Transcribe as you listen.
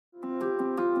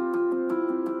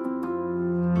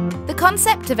The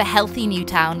concept of a healthy new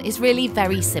town is really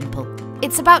very simple.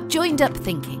 It's about joined-up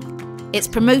thinking. It's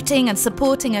promoting and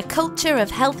supporting a culture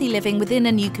of healthy living within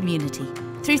a new community,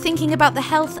 through thinking about the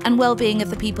health and well-being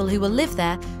of the people who will live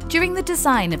there during the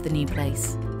design of the new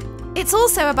place. It's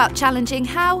also about challenging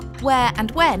how, where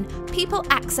and when people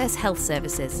access health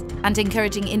services and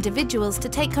encouraging individuals to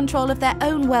take control of their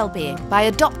own well-being by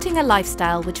adopting a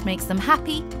lifestyle which makes them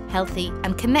happy, healthy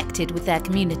and connected with their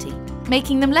community,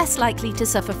 making them less likely to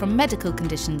suffer from medical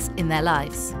conditions in their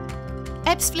lives.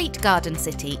 Ebbsfleet Garden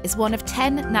City is one of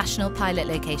 10 national pilot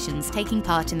locations taking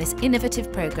part in this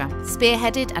innovative programme,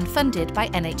 spearheaded and funded by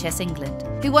NHS England,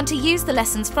 who want to use the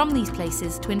lessons from these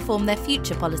places to inform their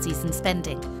future policies and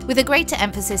spending, with a greater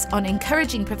emphasis on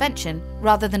encouraging prevention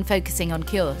rather than focusing on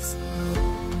cures.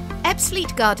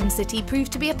 Ebbsfleet Garden City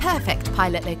proved to be a perfect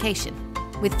pilot location.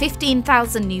 With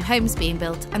 15,000 new homes being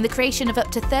built and the creation of up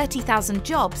to 30,000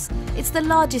 jobs, it's the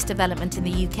largest development in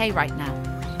the UK right now.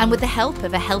 And with the help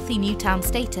of a healthy new town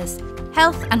status,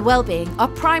 health and well-being are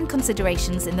prime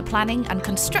considerations in the planning and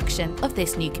construction of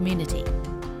this new community.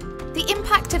 The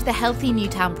impact of the Healthy New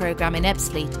Town programme in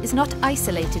Ebbsfleet is not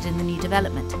isolated in the new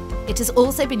development. It has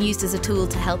also been used as a tool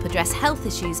to help address health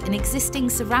issues in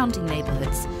existing surrounding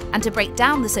neighbourhoods and to break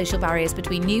down the social barriers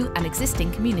between new and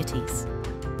existing communities.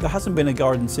 There hasn't been a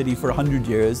garden city for 100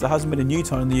 years, there hasn't been a new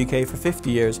town in the UK for 50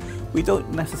 years. We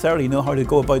don't necessarily know how to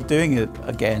go about doing it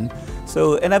again.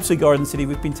 So in Ebbsfleet Garden City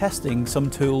we've been testing some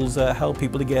tools that help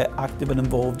people to get active and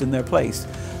involved in their place.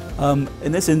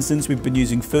 In this instance we've been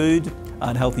using food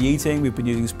and healthy eating, we've been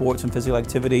using sports and physical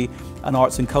activity and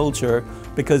arts and culture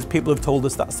because people have told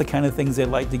us that's the kind of things they'd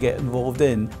like to get involved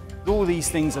in. All these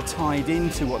things are tied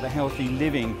into what the healthy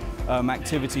living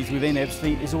activities within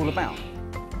Ebbsfleet is all about.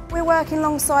 We're working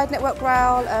alongside Network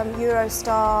Rail,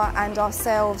 Eurostar and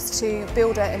ourselves to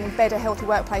build and embed a healthy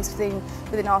workplace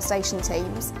within our station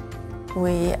teams.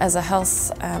 We, as a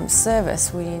health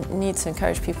service, we need to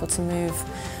encourage people to move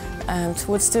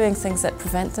towards doing things that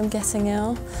prevent them getting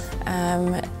ill.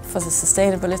 For the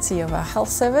sustainability of our health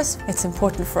service, it's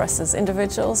important for us as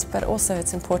individuals, but also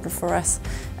it's important for us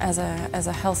as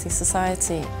a healthy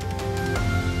society.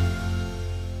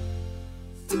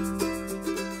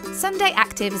 Sunday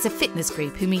Active is a fitness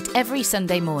group who meet every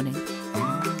Sunday morning.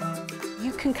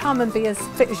 You can come and be as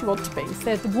fit as you want to be.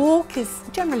 So the walk is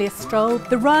generally a stroll.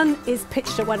 The run is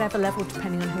pitched at whatever level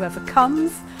depending on whoever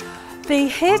comes. The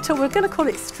HIIT, or we're going to call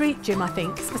it street gym, I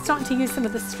think, because we're starting to use some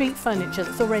of the street furniture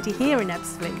that's already here in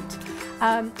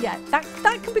Ebbsfleet. Yeah,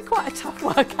 that can be quite a tough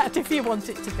workout if you want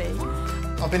it to be.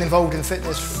 I've been involved in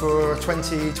fitness for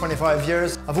 20-25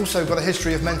 years. I've also got a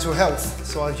history of mental health,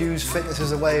 so I've used fitness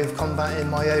as a way of combating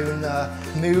my own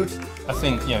mood. I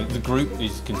think the group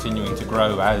is continuing to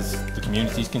grow as the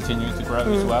community is continuing to grow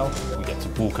as well. We get to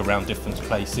walk around different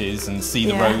places and see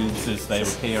the roads as they're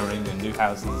appearing and new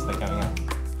houses as they're going up.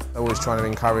 I always try to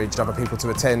encourage other people to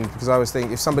attend because I always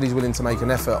think if somebody's willing to make an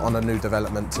effort on a new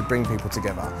development to bring people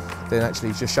together, then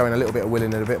actually just showing a little bit of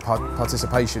willing and a bit of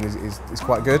participation is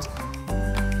quite good.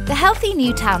 The Healthy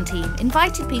New Town team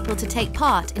invited people to take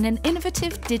part in an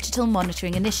innovative digital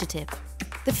monitoring initiative.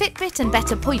 The Fitbit and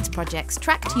Better Points projects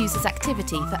tracked users'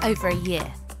 activity for over a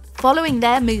year. Following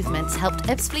their movements helped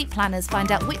Ebbsfleet planners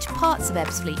find out which parts of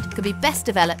Ebbsfleet could be best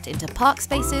developed into park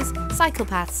spaces, cycle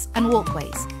paths and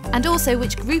walkways, and also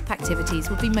which group activities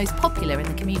would be most popular in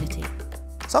the community.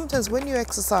 Sometimes when you're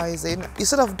exercising, you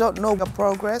sort of don't know your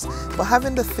progress, but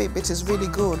having the Fitbit is really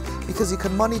good because you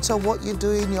can monitor what you're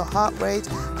doing, your heart rate,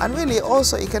 and really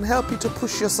also it can help you to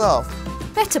push yourself.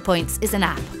 Better Points is an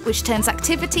app which turns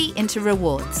activity into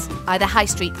rewards, either high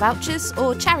street vouchers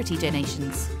or charity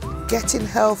donations. Getting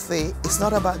healthy is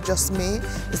not about just me,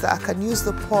 it's that I can use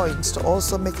the points to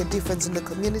also make a difference in the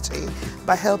community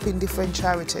by helping different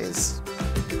charities.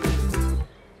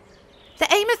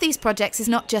 The aim of these projects is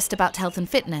not just about health and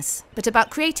fitness, but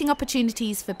about creating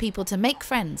opportunities for people to make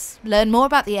friends, learn more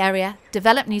about the area,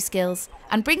 develop new skills,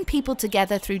 and bring people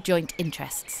together through joint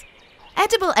interests.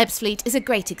 Edible Ebbsfleet is a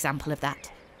great example of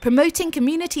that, promoting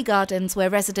community gardens where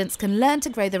residents can learn to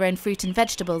grow their own fruit and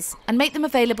vegetables and make them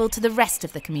available to the rest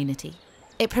of the community.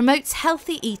 It promotes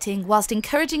healthy eating whilst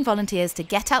encouraging volunteers to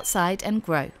get outside and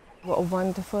grow. What a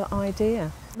wonderful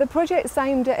idea. The project's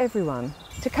aimed at everyone,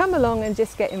 to come along and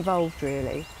just get involved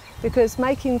really, because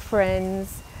making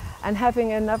friends and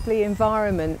having a lovely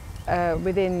environment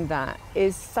within that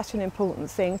is such an important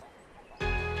thing.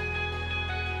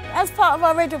 As part of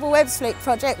our Edible Ebbsfleet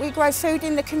project, we grow food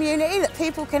in the community that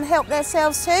people can help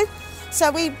themselves to.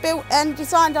 So we built and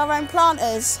designed our own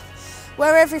planters,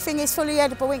 where everything is fully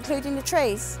edible, including the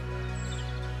trees.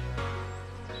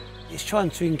 It's trying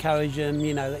to encourage them,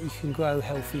 you know, that you can grow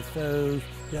healthy food,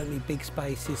 you don't need big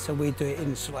spaces, so we do it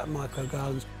in sort of like micro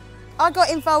gardens. I got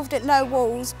involved at No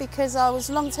Walls because I was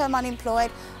long-term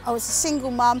unemployed, I was a single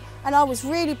mum and I was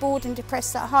really bored and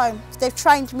depressed at home. They've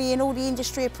trained me in all the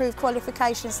industry-approved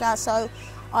qualifications now, so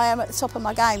I am at the top of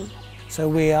my game. So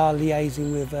we are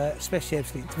liaising with especially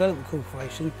Ebbsfleet Development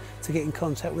Corporation to get in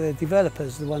contact with the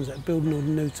developers, the ones that are building all the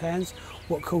new towns.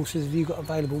 What courses have you got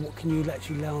available? What can you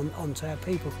actually lay on to our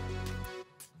people?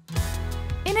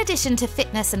 In addition to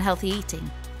fitness and healthy eating,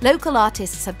 local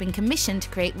artists have been commissioned to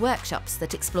create workshops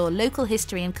that explore local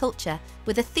history and culture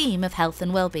with a theme of health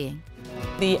and well-being.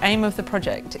 The aim of the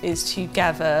project is to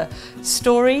gather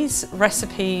stories,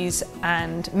 recipes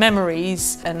and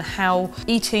memories and how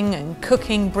eating and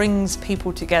cooking brings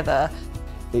people together.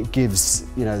 It gives,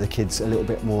 you know, the kids a little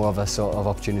bit more of a sort of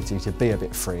opportunity to be a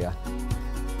bit freer.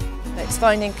 It's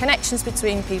finding connections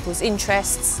between people's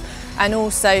interests and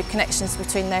also connections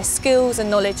between their skills and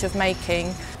knowledge of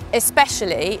making,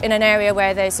 especially in an area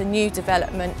where there's a new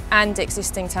development and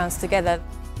existing towns together.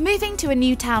 Moving to a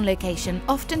new town location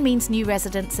often means new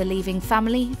residents are leaving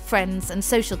family, friends and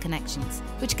social connections,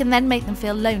 which can then make them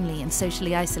feel lonely and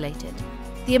socially isolated.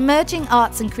 The Emerging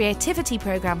Arts and Creativity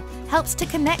programme helps to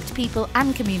connect people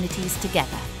and communities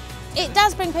together. It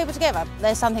does bring people together.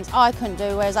 There's some things I couldn't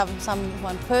do, whereas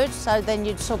someone could, so then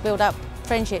you'd sort of build up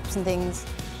friendships and things.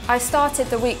 I started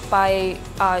the week by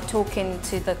talking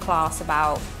to the class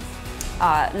about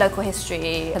local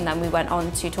history, and then we went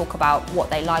on to talk about what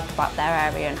they like about their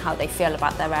area and how they feel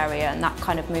about their area, and that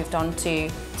kind of moved on to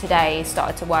today,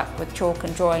 started to work with chalk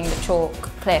and drawing the chalk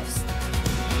cliffs.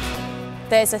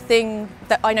 There's a thing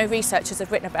that I know researchers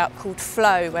have written about called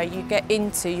flow, where you get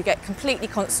completely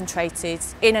concentrated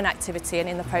in an activity and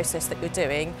in the process that you're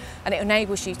doing, and it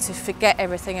enables you to forget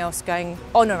everything else going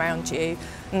on around you,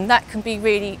 and that can be a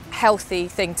really healthy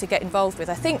thing to get involved with,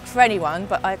 I think, for anyone,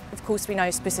 but of course we know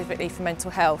specifically for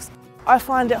mental health. I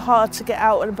find it hard to get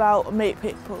out and about and meet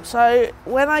people, so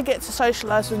when I get to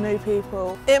socialise with new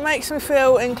people, it makes me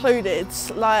feel included,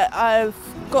 like I've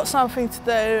got something to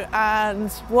do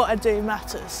and what I do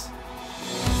matters.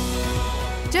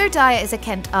 Jo Dyer is a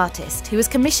Kent artist who was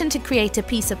commissioned to create a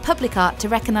piece of public art to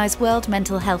recognise World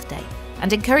Mental Health Day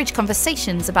and encourage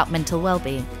conversations about mental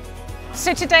well-being.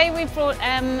 So today we've brought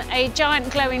a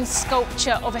giant glowing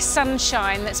sculpture of a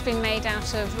sunshine that's been made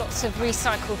out of lots of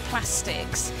recycled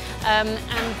plastics and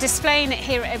displaying it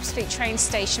here at Ebbsfleet train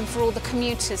station for all the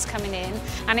commuters coming in,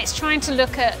 and it's trying to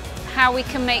look at how we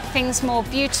can make things more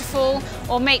beautiful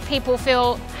or make people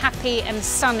feel happy and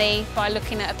sunny by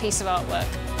looking at a piece of artwork.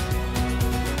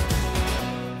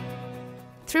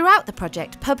 Throughout the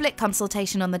project, public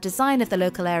consultation on the design of the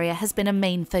local area has been a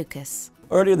main focus.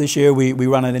 Earlier this year, we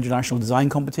ran an international design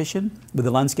competition with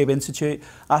the Landscape Institute,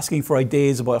 asking for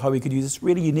ideas about how we could use this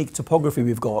really unique topography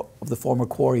we've got of the former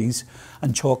quarries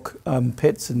and chalk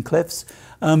pits and cliffs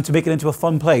to make it into a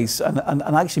fun place and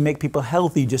actually make people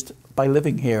healthy just by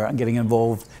living here and getting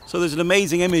involved. So there's an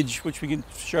amazing image which we can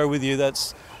share with you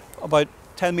that's about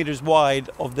 10 metres wide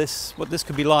of this, what this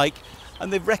could be like.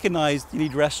 And they've recognised you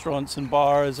need restaurants and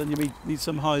bars and you need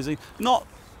some housing. Not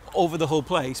over the whole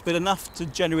place, but enough to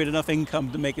generate enough income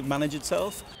to make it manage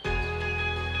itself.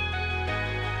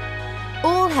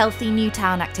 All healthy new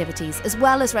town activities, as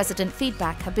well as resident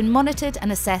feedback, have been monitored and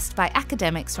assessed by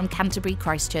academics from Canterbury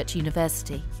Christ Church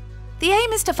University. The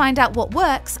aim is to find out what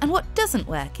works and what doesn't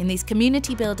work in these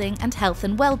community building and health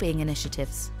and well-being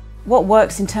initiatives. What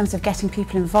works in terms of getting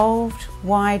people involved?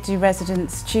 Why do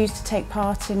residents choose to take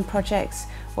part in projects?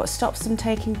 What stops them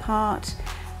taking part?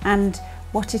 And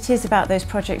what it is about those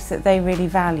projects that they really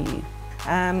value.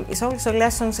 It's also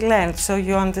lessons learned, so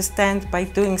you understand by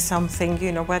doing something,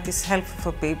 you know, what is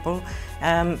helpful for people,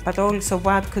 but also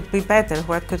what could be better,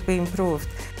 what could be improved.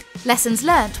 Lessons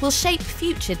learnt will shape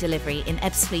future delivery in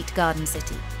Ebbsfleet Garden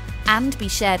City and be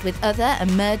shared with other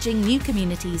emerging new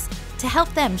communities to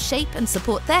help them shape and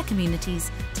support their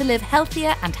communities to live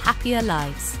healthier and happier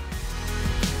lives.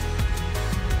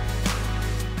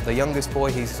 The youngest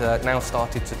boy, he's now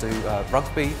started to do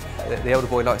rugby. The elder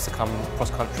boy likes to come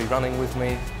cross-country running with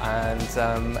me,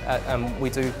 and we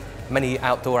do many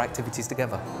outdoor activities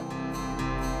together.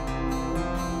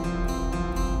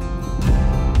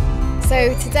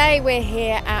 So today we're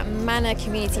here at Manor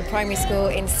Community Primary School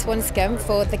in Swanscombe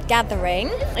for The Gathering.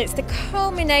 It's the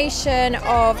culmination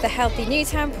of the Healthy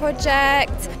Newtown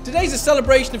project. Today's a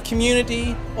celebration of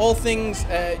community, all things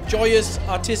joyous,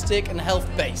 artistic and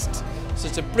health-based. So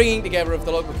it's a bringing together of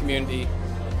the local community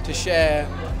to share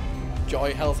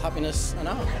joy, health, happiness and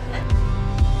art.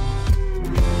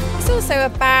 It's also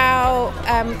about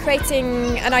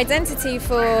creating an identity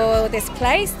for this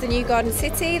place, the new garden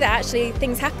city, that actually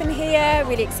things happen here,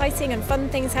 really exciting and fun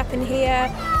things happen here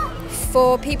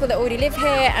for people that already live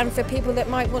here and for people that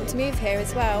might want to move here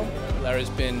as well. There has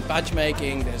been badge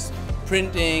making, there's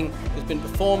printing, there's been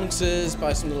performances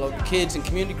by some of the local kids and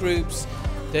community groups.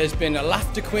 There's been a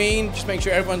laughter queen, just make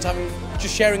sure everyone's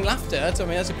just sharing laughter. That's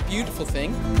a beautiful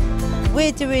thing.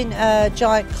 We're doing a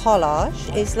giant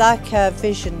collage. It's like a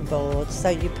vision board, so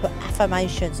you put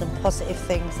affirmations and positive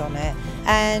things on it.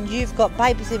 And you've got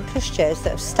babies in pushchairs that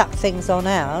have stuck things on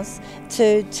ours,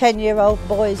 to 10-year-old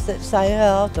boys that say, oh,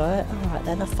 I'll do it. All right,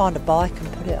 then I'll find a bike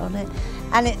and put it on it.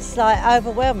 And it's like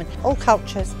overwhelming. All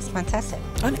cultures, it's fantastic.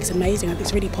 I think it's amazing. I think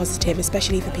it's really positive,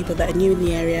 especially for people that are new in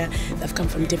the area, that have come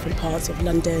from different parts of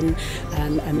London,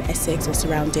 Essex or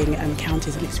surrounding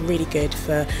counties. And it's really good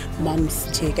for mums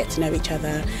to get to know each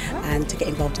other and to get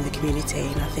involved in the community.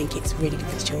 And I think it's really good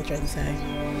for the children.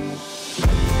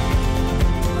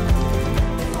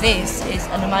 This is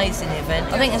an amazing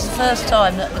event. I think it's the first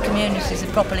time that the communities are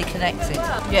properly connected.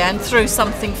 Yeah, and through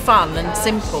something fun and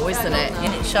simple, isn't it?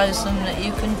 And it shows them that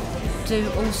you can do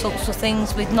all sorts of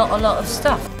things with not a lot of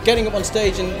stuff. Getting up on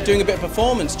stage and doing a bit of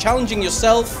performance, challenging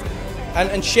yourself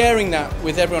and sharing that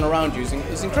with everyone around you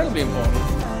is incredibly important.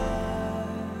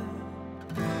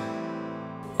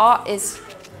 Art is,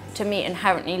 to me,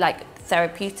 inherently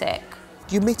therapeutic.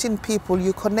 You're meeting people,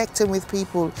 you're connecting with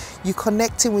people, you're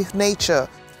connecting with nature.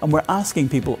 And we're asking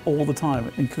people all the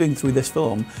time, including through this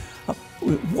film,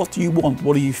 what do you want?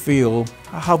 What do you feel?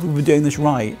 How have we been doing this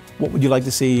right? What would you like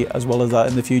to see as well as that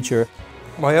in the future?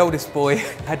 My oldest boy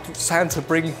had Santa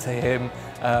bring to him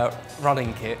a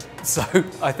running kit, so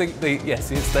I think yes,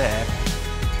 it's there.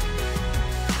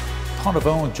 Part of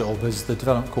our job as the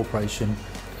Development Corporation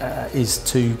is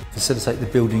to facilitate the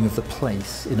building of the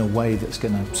place in a way that's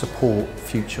going to support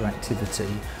future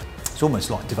activity. It's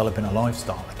almost like developing a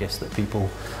lifestyle, I guess, that people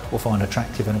will find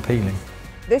attractive and appealing.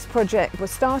 This project was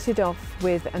started off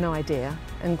with an idea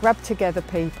and grabbed together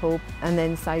people and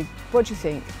then say, what do you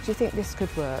think? Do you think this could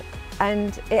work?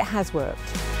 And it has worked.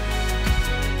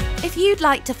 If you'd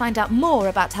like to find out more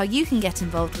about how you can get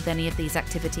involved with any of these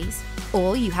activities,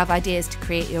 or you have ideas to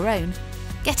create your own,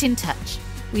 get in touch.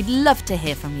 We'd love to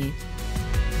hear from you.